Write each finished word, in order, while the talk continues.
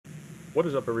What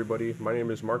is up, everybody? My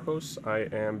name is Marcos. I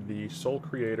am the sole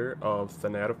creator of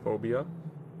Thanatophobia.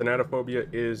 Thanatophobia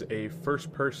is a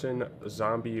first-person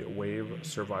zombie wave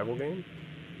survival game.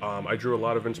 I drew a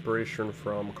lot of inspiration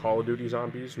from Call of Duty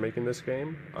Zombies making this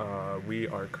game. We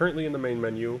are currently in the main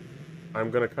menu.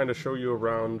 I'm going to kind of show you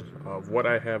around of what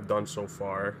I have done so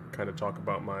far, kind of talk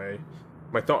about my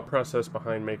thought process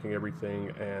behind making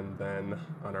everything, and then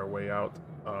on our way out,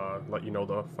 let you know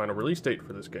the final release date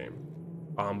for this game.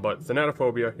 But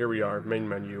Thanatophobia, here we are, main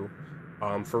menu.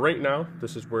 For right now,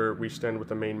 this is where we stand with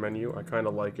the main menu. I kind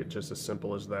of like it just as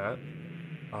simple as that.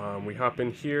 We hop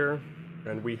in here,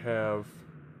 and we have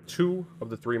two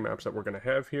of the three maps that we're going to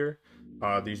have here.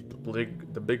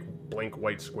 The big blank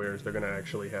white squares, they're going to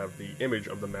actually have the image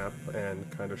of the map and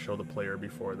kind of show the player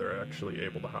before they're actually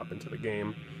able to hop into the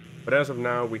game. But as of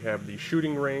now, we have the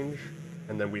shooting range,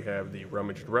 and then we have the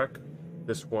rummaged wreck.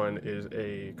 This one is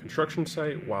a construction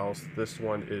site, whilst this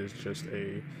one is just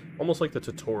almost like the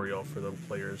tutorial for the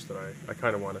players that I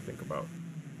kind of want to think about.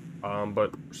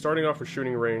 But starting off with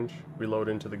shooting range, we load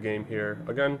into the game here.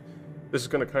 Again, this is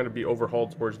going to kind of be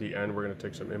overhauled towards the end. We're going to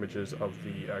take some images of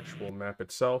the actual map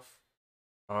itself.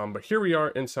 But here we are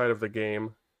inside of the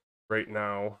game right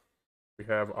now. We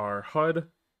have our HUD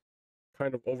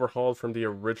kind of overhauled from the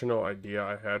original idea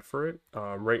I had for it.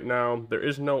 Right now, there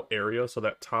is no area, so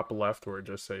that top left where it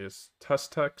just says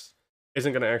test text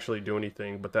isn't going to actually do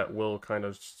anything, but that will kind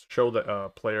of show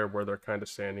the player where they're kind of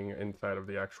standing inside of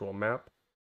the actual map.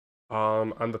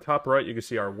 On the top right, you can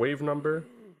see our wave number.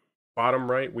 Bottom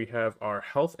right, we have our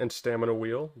health and stamina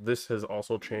wheel. This has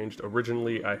also changed.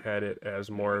 Originally, I had it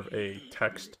as more of a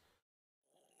text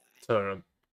to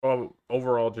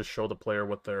overall just show the player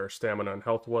what their stamina and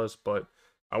health was, but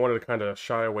I wanted to kind of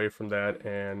shy away from that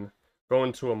and go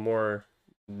into a more,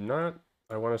 not,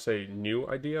 I want to say new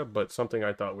idea, but something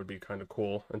I thought would be kind of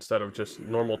cool. Instead of just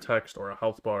normal text or a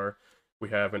health bar,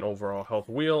 we have an overall health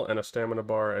wheel and a stamina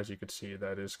bar. As you can see,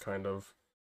 that is kind of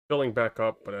filling back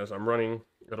up, but as I'm running,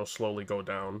 it'll slowly go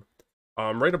down.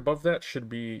 Right above that should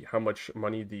be how much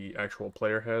money the actual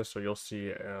player has. So you'll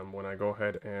see when I go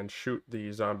ahead and shoot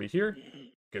the zombie here,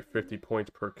 get 50 points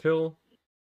per kill.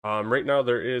 Right now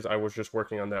I was just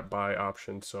working on that buy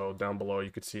option. So down below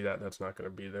you could see that that's not going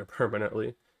to be there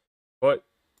permanently. But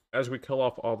as we kill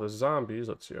off all the zombies,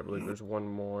 let's see, I believe there's one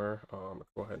more.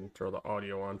 Go ahead and throw the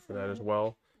audio on for that as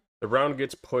well. The round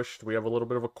gets pushed. We have a little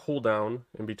bit of a cooldown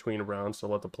in between rounds to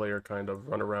let the player kind of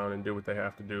run around and do what they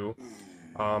have to do.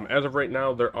 As of right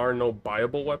now, there are no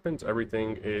buyable weapons.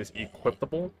 Everything is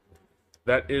equipable.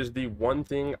 That is the one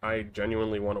thing I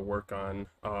genuinely want to work on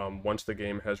once the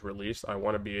game has released. I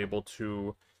want to be able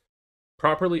to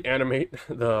properly animate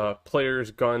the player's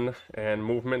gun and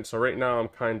movement. So right now I'm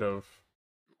kind of,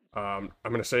 I'm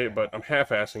going to say it, but I'm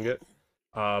half-assing it.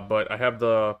 But I have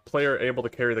the player able to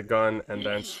carry the gun and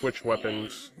then switch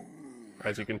weapons,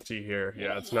 as you can see here.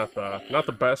 Yeah, it's not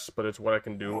the best, but it's what I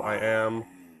can do. I am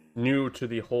new to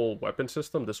the whole weapon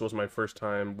system. This was my first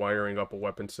time wiring up a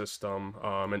weapon system,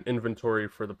 an inventory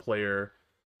for the player,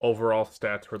 overall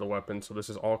stats for the weapon. So this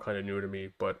is all kind of new to me.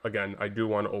 But again, I do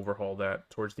want to overhaul that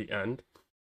towards the end.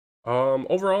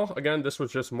 Overall, again, this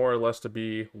was just more or less to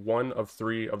be one of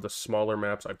three of the smaller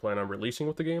maps I plan on releasing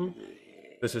with the game.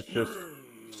 This is just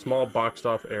small boxed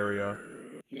off area.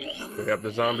 We have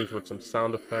the zombies with some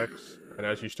sound effects, and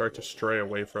as you start to stray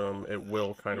away from them, it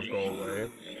will kind of go away.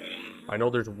 I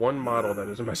know there's one model that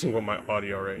is messing with my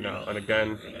audio right now, and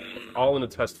again, it's all in the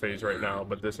test phase right now,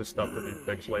 but this is stuff to be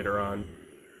fixed later on.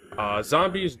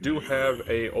 Zombies do have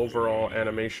a overall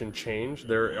animation change.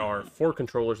 There are four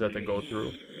controllers that they go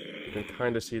through. You can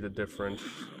kind of see the difference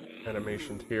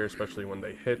animations here, especially when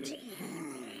they hit.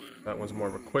 That one's more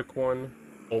of a quick one,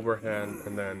 overhand,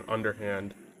 and then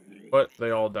underhand, but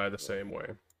they all die the same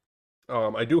way.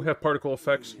 I do have particle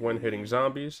effects when hitting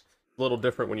zombies. A little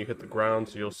different when you hit the ground,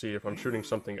 so you'll see if I'm shooting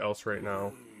something else right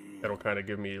now, it'll kind of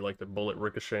give me like the bullet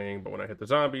ricocheting, but when I hit the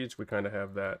zombies, we kind of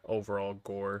have that overall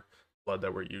gore blood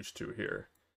that we're used to here.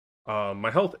 My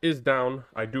health is down.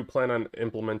 I do plan on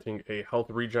implementing a health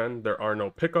regen. There are no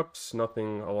pickups,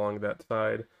 nothing along that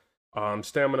side.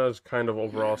 Stamina is kind of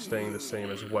overall staying the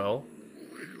same as well.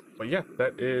 But yeah,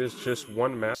 that is just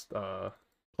one map,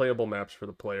 playable maps for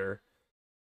the player.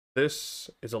 This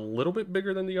is a little bit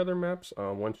bigger than the other maps.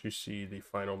 Once you see the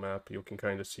final map, you can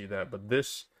kind of see that. But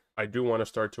this, I do want to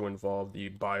start to involve the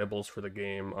buyables for the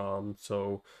game.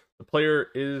 So the player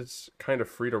is kind of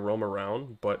free to roam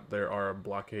around, but there are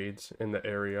blockades in the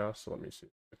area. So let me see.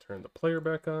 I turn the player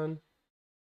back on.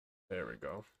 There we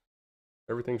go.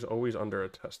 Everything's always under a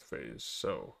test phase.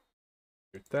 So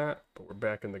with that, but we're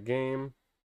back in the game.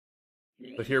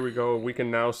 So here we go. We can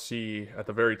now see at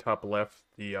the very top left,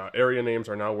 the area names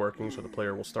are now working. So the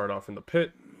player will start off in the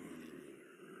pit.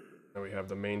 And we have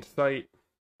the main site.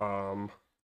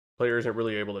 Player isn't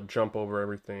really able to jump over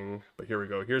everything, but here we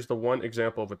go. Here's the one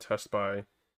example of a test buy.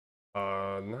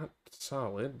 Not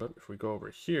solid, but if we go over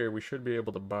here, we should be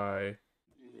able to buy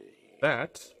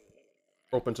that.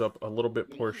 Opens up a little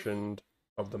bit portioned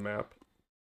of the map.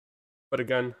 But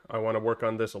again, I want to work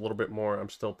on this a little bit more. I'm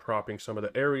still propping some of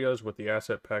the areas with the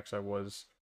asset packs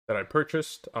that I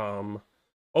purchased.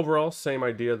 Overall, same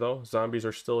idea though. Zombies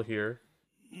are still here.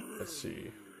 Let's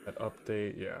see. That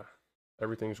update, yeah.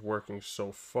 Everything's working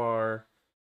so far.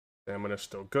 Stamina's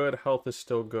still good. Health is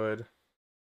still good.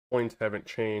 Points haven't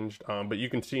changed. But you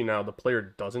can see now the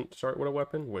player doesn't start with a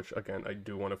weapon, which again, I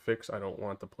do want to fix. I don't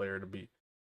want the player to be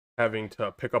having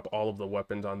to pick up all of the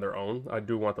weapons on their own. I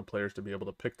do want the players to be able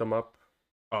to pick them up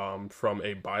from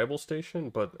a buyable station,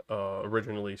 but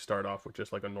originally start off with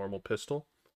just like a normal pistol.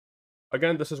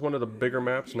 Again, this is one of the bigger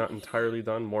maps, not entirely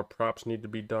done. More props need to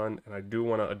be done, and I do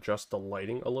want to adjust the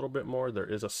lighting a little bit more. There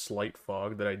is a slight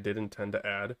fog that I did intend to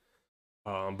add,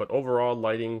 but overall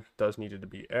lighting does need to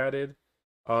be added.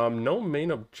 No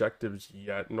main objectives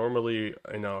yet. Normally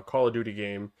in a Call of Duty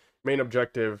game, main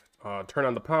objective, turn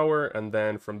on the power, and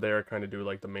then from there kind of do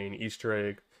like the main Easter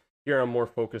egg. Here I'm more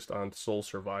focused on soul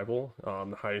survival.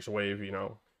 The highest wave, you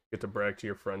know, get to brag to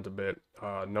your friends a bit.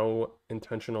 No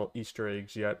intentional Easter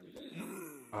eggs yet.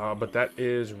 But that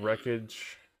is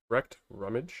Rummaged Wreck.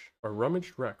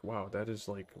 Wow, that is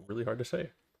like really hard to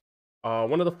say.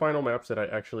 One of the final maps that I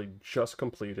actually just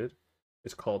completed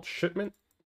is called Shipment.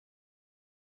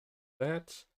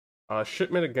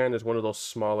 Shipment again is one of those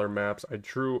smaller maps. I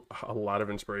drew a lot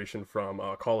of inspiration from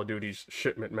Call of Duty's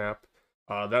Shipment map.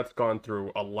 That's gone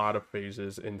through a lot of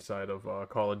phases inside of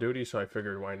Call of Duty, so I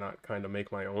figured why not kind of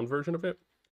make my own version of it.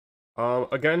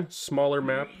 Again, smaller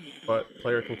map, but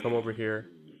player can come over here,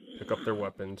 pick up their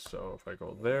weapons. So if I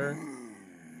go there,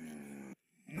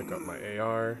 pick up my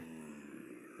AR,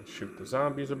 and shoot the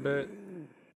zombies a bit.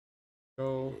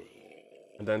 Go.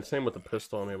 And then same with the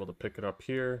pistol, I'm able to pick it up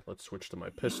here. Let's switch to my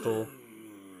pistol.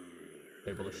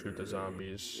 Able to shoot the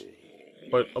zombies.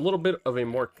 But a little bit of a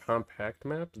more compact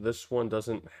map. This one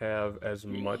doesn't have as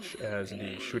much as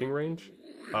the shooting range.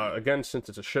 Again, since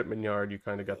it's a shipment yard, you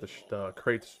kind of got the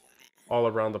crates all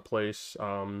around the place.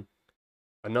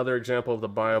 Another example of the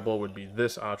buyable would be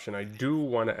this option. I do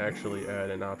want to actually add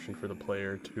an option for the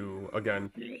player to,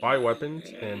 again, buy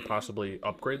weapons and possibly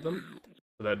upgrade them.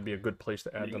 So that'd be a good place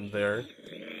to add them there.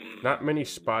 Not many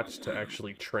spots to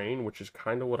actually train, which is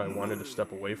kind of what I wanted to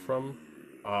step away from.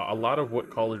 A lot of what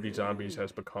Call of Duty Zombies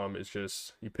has become is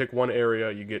just, you pick one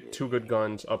area, you get 2 good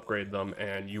guns, upgrade them,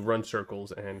 and you run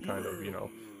circles and kind of, you know,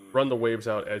 run the waves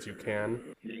out as you can.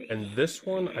 And this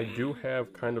one, I do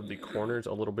have kind of the corners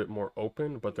a little bit more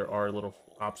open, but there are little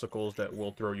obstacles that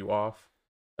will throw you off,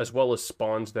 as well as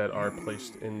spawns that are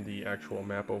placed in the actual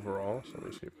map overall. So let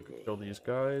me see if we can kill these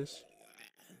guys.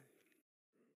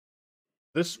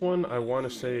 This one, I want to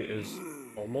say, is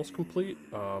almost complete.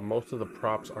 Most of the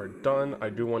props are done. I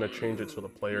do want to change it so the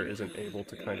player isn't able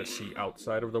to kind of see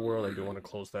outside of the world. I do want to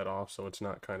close that off so it's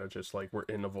not kind of just like we're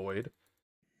in a void.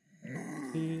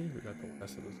 See, we got the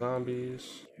last of the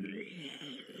zombies.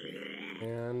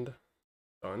 And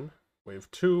done. Wave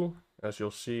 2, as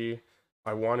you'll see,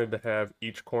 I wanted to have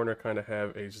each corner kind of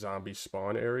have a zombie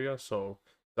spawn area. So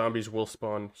zombies will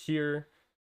spawn here.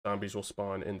 Zombies will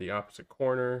spawn in the opposite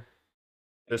corner.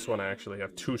 This one I actually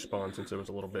have 2 spawns since it was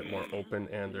a little bit more open,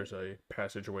 and there's a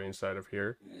passageway inside of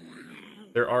here.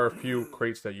 There are a few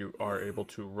crates that you are able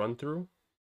to run through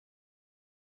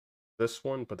this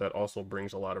one, but that also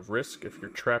brings a lot of risk. If you're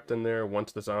trapped in there,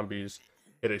 once the zombies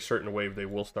hit a certain wave, they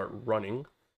will start running.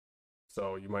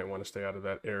 So you might want to stay out of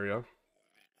that area.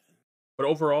 But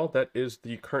overall, that is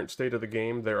the current state of the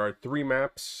game. There are 3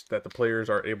 maps that the players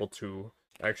are able to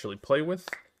actually play with.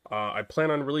 I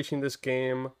plan on releasing this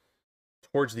game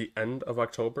towards the end of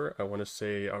October. I want to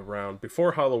say around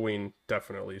before Halloween,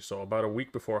 definitely. So about a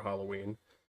week before Halloween.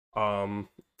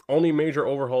 Only major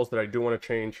overhauls that I do want to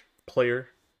change: player.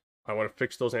 I want to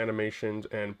fix those animations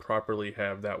and properly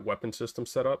have that weapon system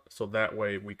set up, so that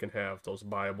way we can have those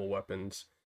buyable weapons.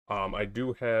 I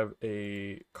do have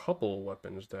a couple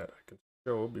weapons that I can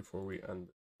show before we end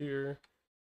here.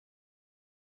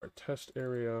 Our test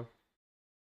area.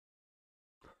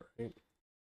 All right.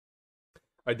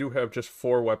 I do have just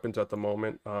 4 weapons at the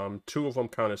moment. 2 of them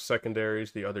count as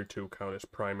secondaries, the other 2 count as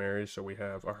primaries. So we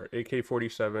have our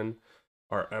AK-47,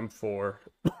 our M4,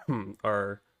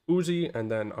 our Uzi, and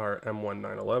then our M1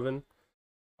 911.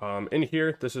 In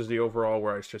here, this is the overall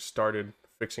where I just started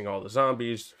fixing all the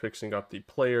zombies, fixing up the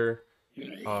player, So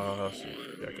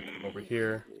yeah, I could come over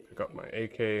here, pick up my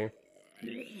AK.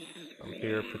 Come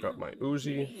here, pick up my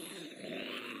Uzi.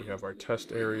 We have our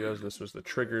test areas. This was the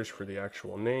triggers for the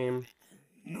actual name.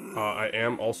 I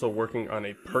am also working on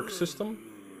a perk system.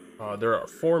 There are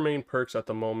 4 main perks at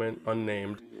the moment,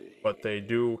 unnamed, but they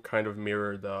do kind of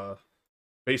mirror the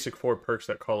basic 4 perks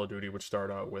that Call of Duty would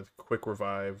start out with: Quick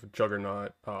Revive,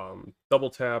 Juggernaut, Double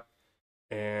Tap,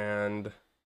 and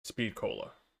Speed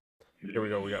Cola. Here we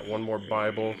go, we got one more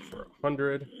Bible for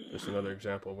 100. Just another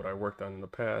example of what I worked on in the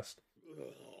past.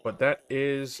 But that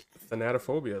is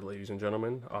Thanatophobia, ladies and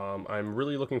gentlemen. I'm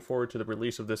really looking forward to the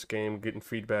release of this game, getting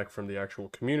feedback from the actual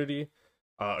community.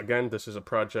 Again, this is a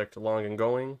project long and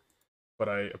going, but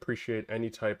I appreciate any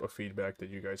type of feedback that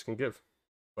you guys can give.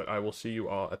 But I will see you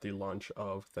all at the launch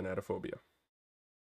of Thanatophobia.